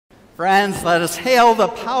Friends, let us hail the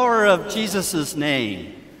power of Jesus'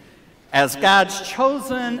 name as God's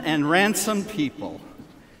chosen and ransomed people,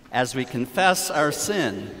 as we confess our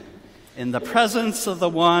sin in the presence of the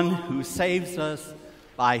one who saves us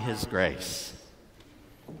by his grace.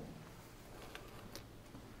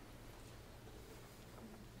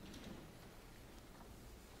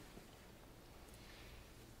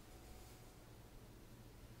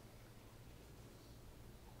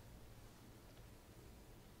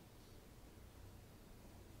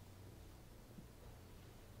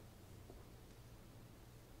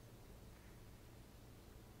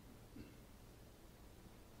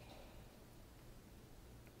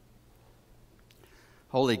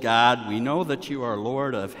 Holy God, we know that you are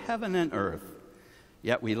Lord of heaven and earth,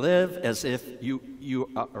 yet we live as if you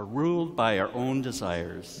are ruled by our own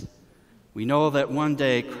desires. We know that one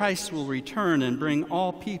day Christ will return and bring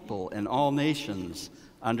all people and all nations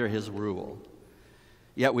under his rule.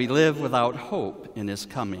 Yet we live without hope in his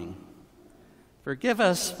coming. Forgive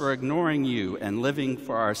us for ignoring you and living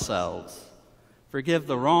for ourselves. Forgive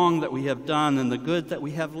the wrong that we have done and the good that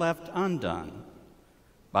we have left undone.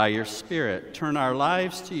 By your Spirit, turn our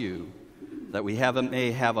lives to you, that we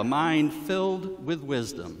may have a mind filled with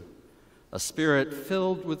wisdom, a spirit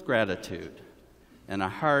filled with gratitude, and a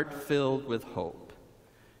heart filled with hope.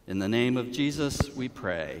 In the name of Jesus we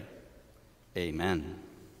pray. Amen.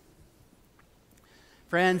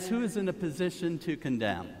 Friends, who is in a position to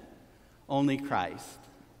condemn? Only Christ.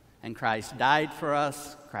 And Christ died for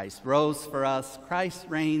us, Christ rose for us, Christ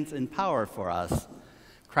reigns in power for us,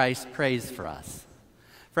 Christ prays for us.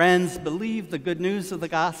 Friends, believe the good news of the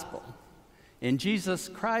gospel. In Jesus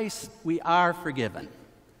Christ, we are forgiven.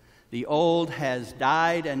 The old has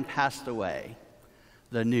died and passed away.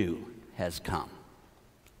 The new has come.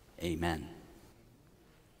 Amen.